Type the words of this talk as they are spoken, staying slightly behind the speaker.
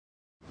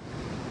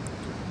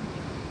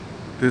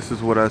This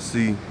is what I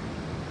see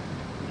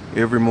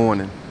every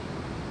morning.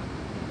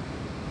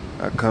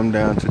 I come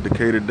down to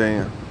Decatur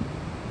Dam.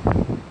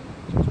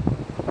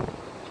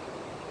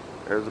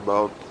 There's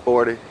about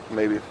 40,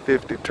 maybe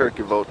 50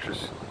 turkey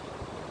vultures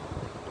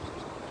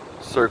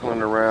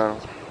circling around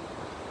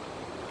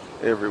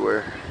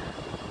everywhere.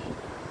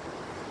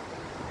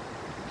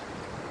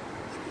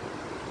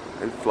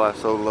 They fly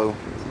so low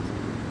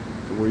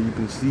to where you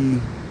can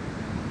see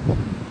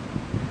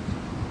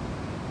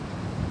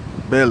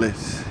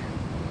bellies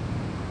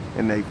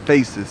and their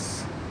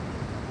faces.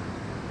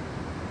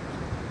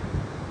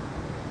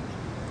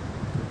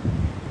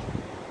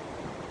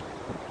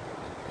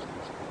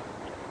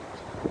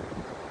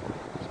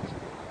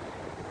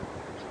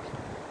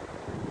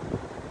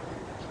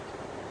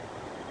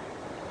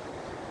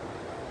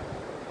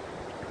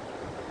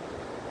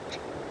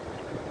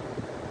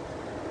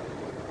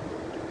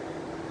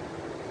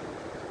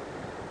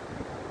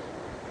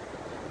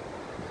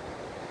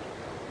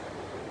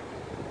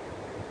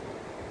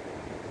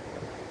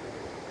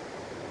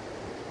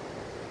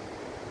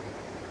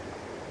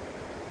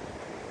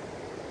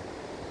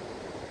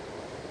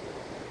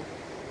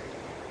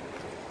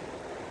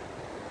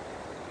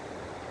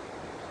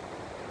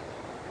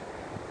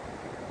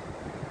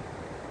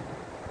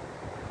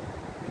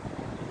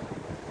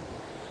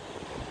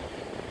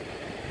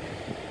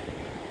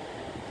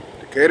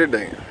 Decatur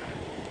Dam.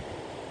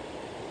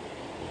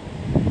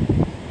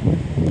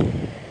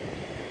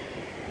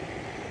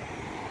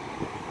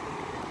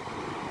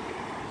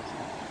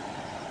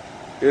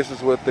 This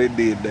is what they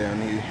did down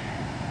here.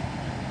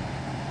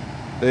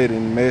 They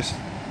done messed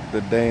the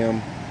dam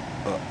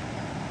up.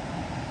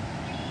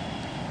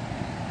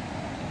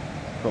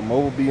 From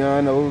over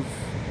beyond those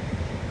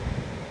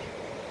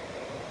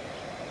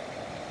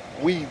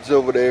weeds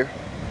over there,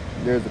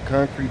 there's a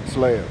concrete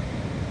slab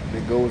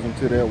that goes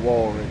into that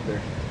wall right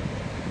there.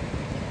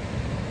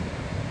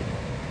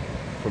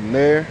 From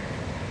there,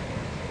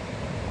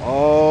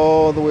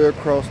 all the way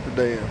across the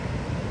dam.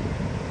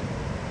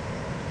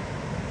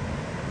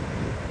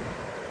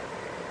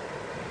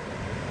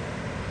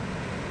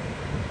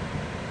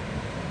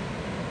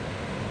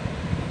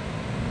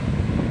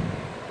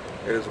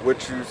 It is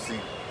what you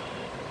see.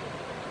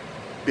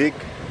 Big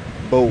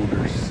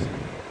boulders. You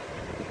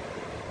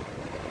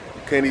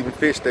can't even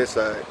fish that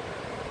side.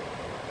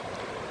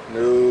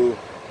 No.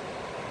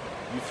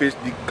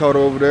 You caught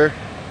over there,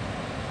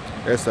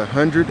 that's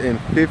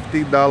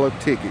 $150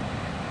 ticket.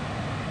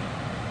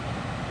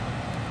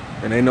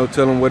 And ain't no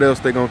telling what else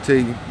they gonna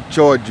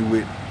charge you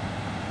with.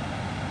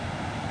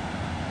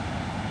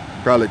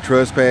 Probably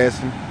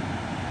trespassing.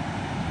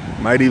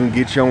 Might even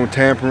get you on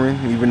tampering,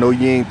 even though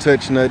you ain't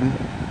touched nothing.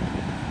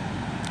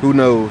 Who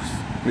knows?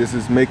 This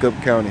is Makeup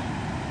County.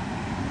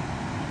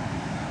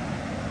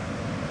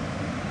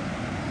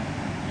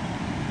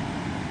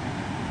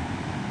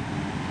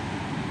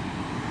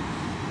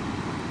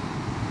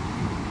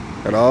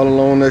 And all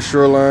along that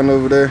shoreline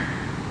over there,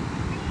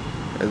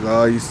 that's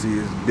all you see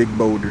is big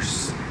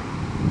boulders.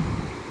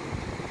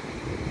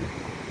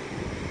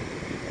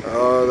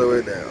 All the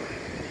way down.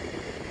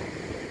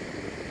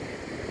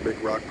 Big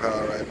rock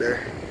pile right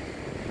there.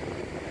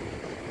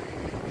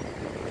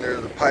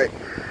 There's a pipe.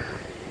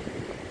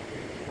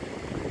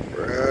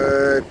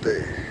 Right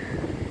there.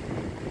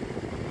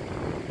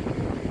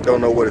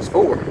 Don't know what it's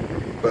for,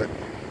 but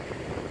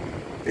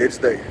it's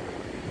there.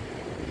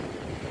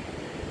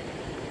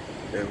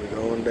 Then we're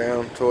going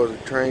down towards the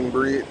train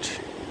bridge,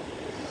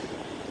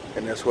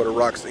 and that's where the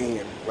rocks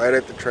end, right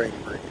at the train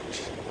bridge.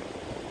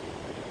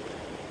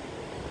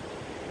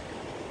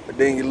 But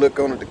then you look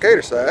on the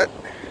Decatur side,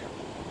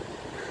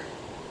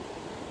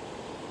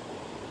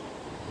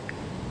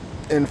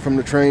 and from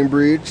the train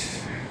bridge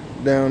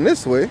down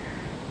this way,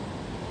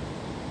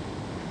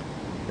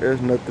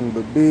 there's nothing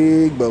but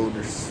big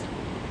boulders.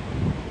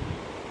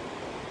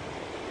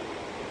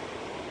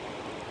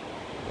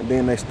 And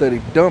then they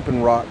study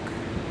dumping rock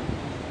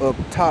up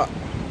top.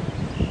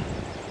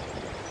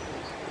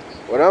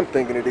 What I'm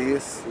thinking it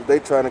is they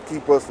trying to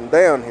keep us from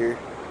down here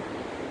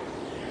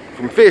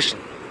from fishing.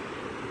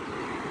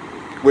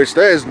 Which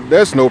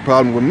that's no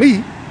problem with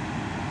me.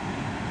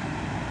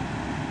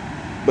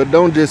 But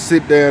don't just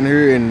sit down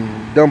here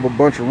and dump a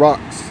bunch of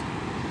rocks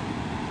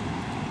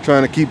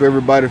trying to keep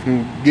everybody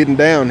from getting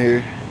down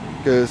here,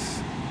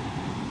 because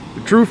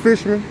the true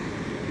fishermen,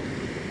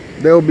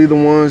 they'll be the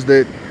ones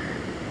that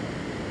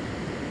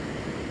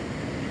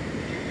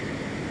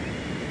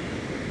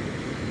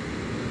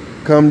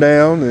come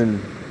down and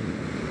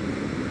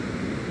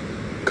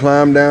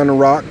climb down the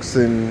rocks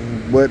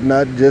and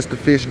whatnot just to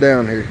fish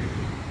down here.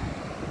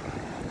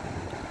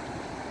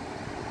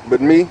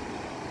 But me,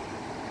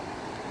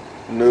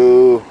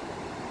 no.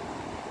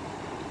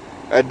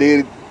 I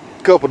did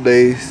a couple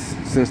days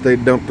since they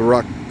dumped the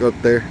rock up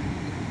there.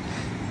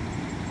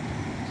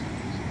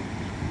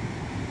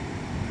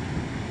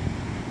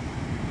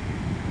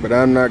 But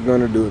I'm not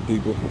gonna do it,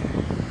 people.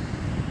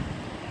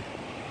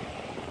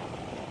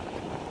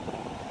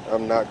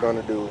 I'm not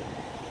gonna do it.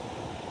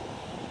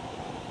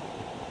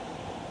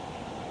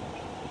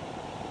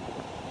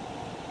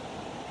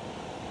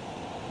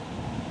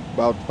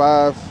 about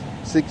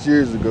 5-6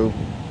 years ago,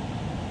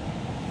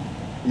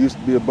 used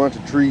to be a bunch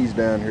of trees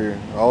down here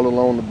all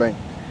along the bank,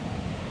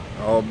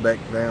 all back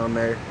down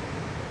there,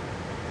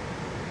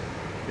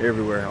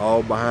 everywhere,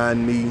 all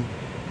behind me.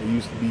 There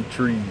used to be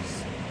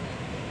trees.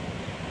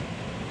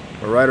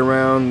 But right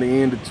around the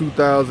end of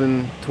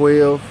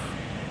 2012,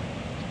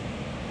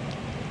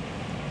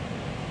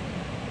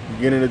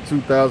 beginning of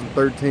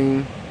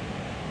 2013,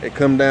 they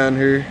come down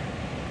here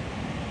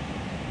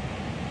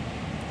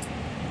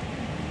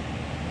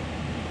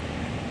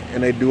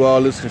and they do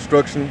all this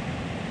construction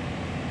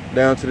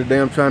down to the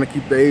dam, trying to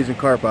keep the Asian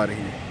carp out of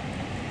here.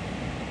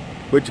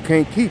 But you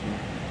can't keep them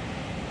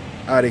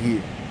out of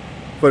here.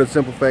 For the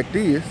simple fact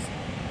is,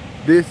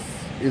 this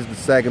is the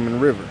Sangamon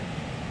River.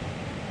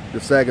 The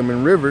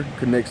Sangamon River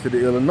connects to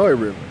the Illinois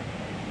River.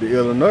 The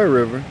Illinois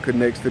River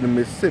connects to the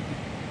Mississippi.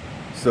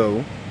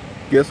 So,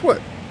 guess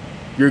what?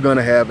 You're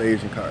gonna have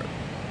Asian carp.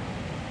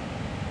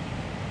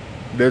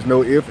 There's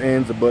no ifs,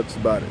 ands, or buts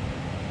about it.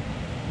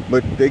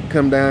 But they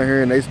come down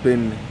here and they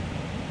spend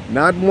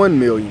not $1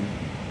 million,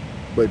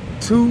 but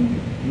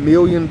 $2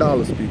 million,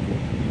 people.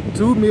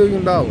 $2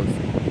 million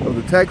of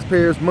the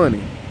taxpayers'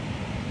 money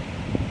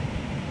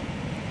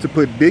to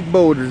put big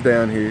boulders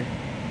down here.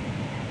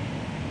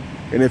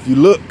 And if you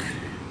look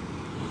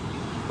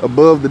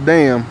above the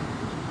dam,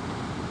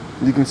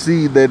 you can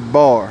see that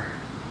bar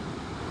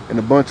and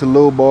a bunch of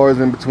little bars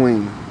in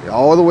between,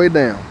 all the way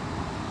down.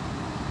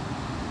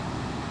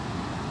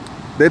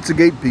 That's a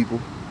gate, people.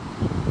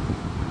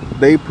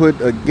 They put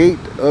a gate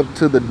up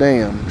to the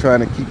dam trying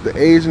to keep the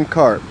Asian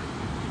carp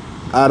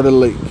out of the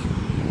lake.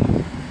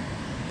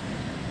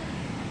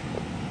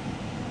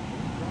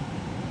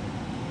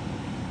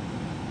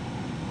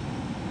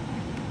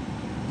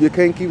 You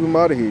can't keep them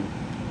out of here.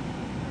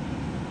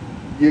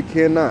 You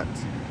cannot.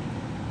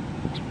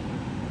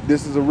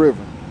 This is a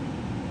river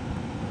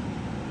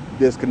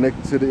that's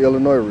connected to the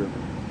Illinois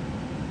River.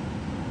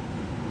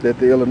 That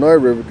the Illinois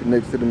River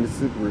connects to the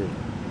Mississippi River.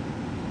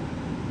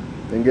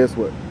 And guess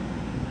what?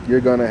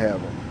 You're gonna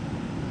have them.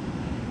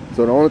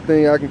 So the only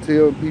thing I can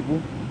tell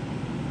people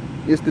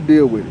is to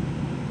deal with it.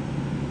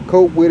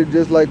 Cope with it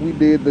just like we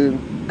did the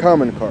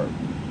common carp.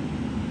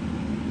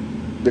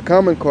 The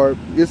common carp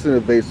is an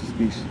invasive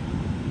species.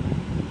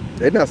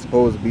 They're not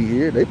supposed to be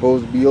here. They're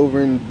supposed to be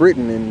over in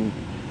Britain and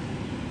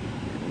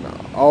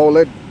all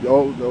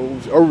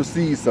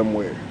overseas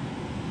somewhere.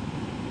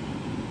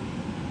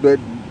 But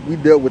we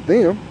dealt with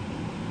them.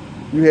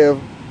 You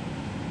have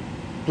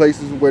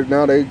places where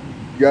now they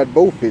got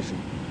bow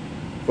fishing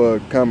for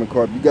common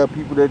carp. You got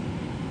people that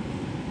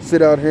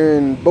sit out here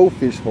and bow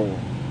fish for them.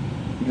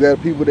 You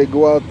got people that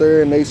go out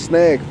there and they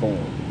snag for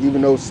them,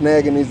 even though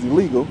snagging is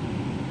illegal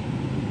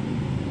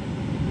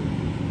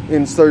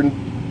in certain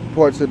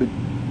parts of the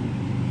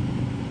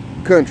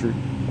country,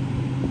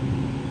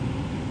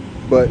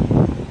 but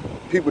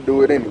people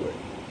do it anyway.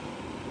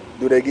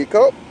 Do they get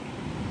caught?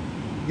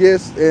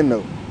 Yes and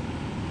no.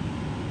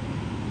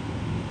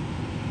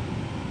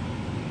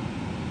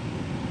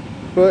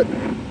 But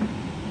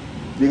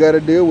you got to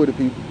deal with it,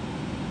 people.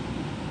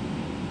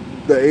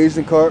 The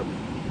Asian carp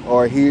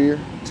are here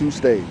to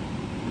stay.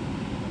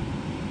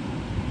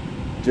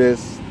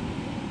 Just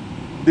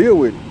deal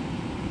with it.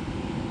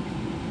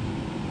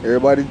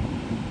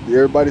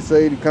 Everybody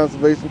say, the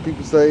conservation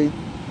people say,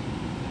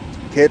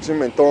 catch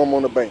them and throw them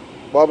on the bank.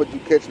 Why would you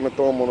catch them and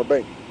throw them on the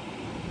bank?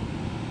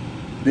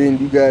 Then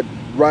you got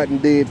rotten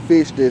dead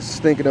fish that's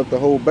stinking up the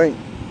whole bank.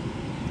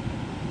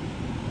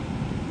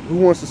 Who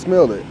wants to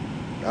smell that?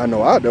 I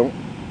know I don't.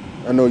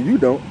 I know you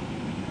don't.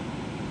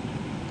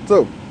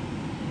 So,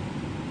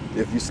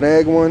 if you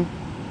snag one,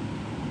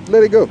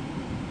 let it go.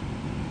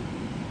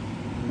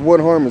 What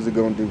harm is it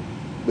going to do?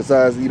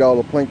 Besides eat all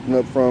the plankton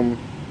up from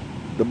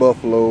the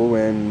buffalo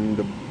and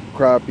the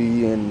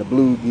crappie and the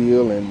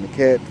bluegill and the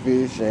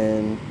catfish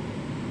and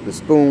the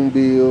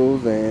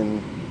spoonbills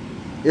and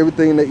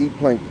everything that eat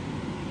plankton.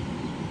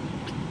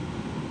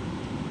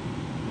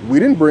 We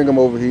didn't bring them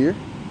over here.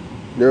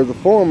 There's a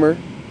farmer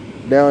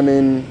down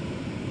in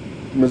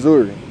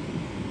Missouri.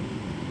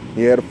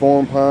 He had a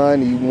farm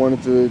pond. He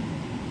wanted to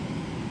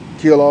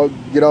get all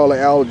the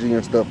algae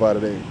and stuff out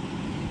of there.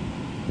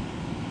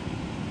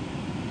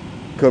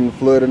 Come the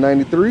flood of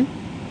 '93,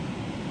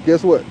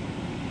 guess what?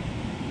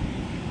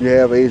 You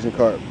have Asian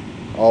carp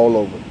all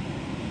over.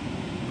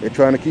 They're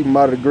trying to keep them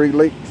out of the Great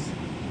Lakes.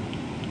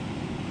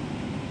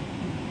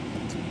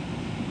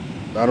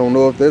 I don't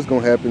know if that's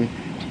gonna happen.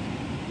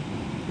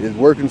 It's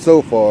working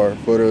so far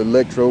for the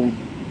electro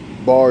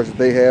bars that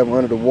they have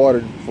under the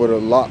water for the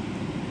lock,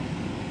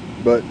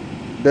 but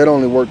that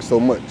only works so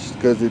much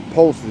because it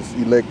pulses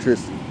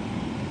electricity.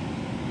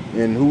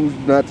 And who's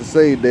not to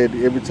say that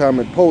every time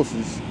it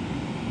pulses,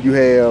 you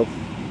have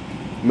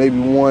maybe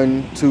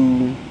 1,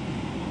 2,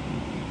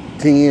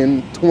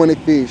 10, 20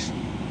 fish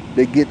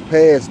that get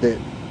past that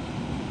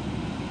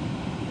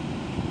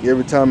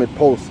every time it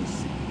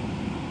pulses.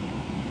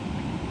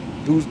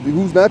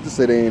 Who's not to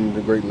say they ain't in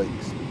the Great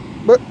Lakes?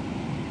 But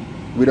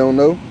we don't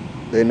know.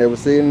 They never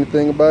said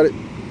anything about it.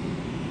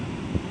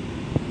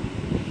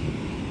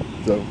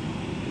 So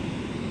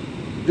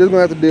just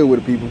gonna have to deal with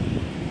it, people.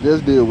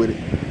 Just deal with it.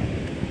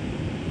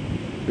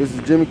 This is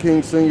Jimmy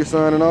King Sr.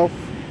 signing off.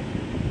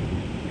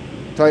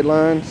 Tight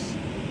lines.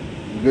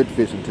 Good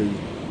fishing to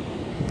you.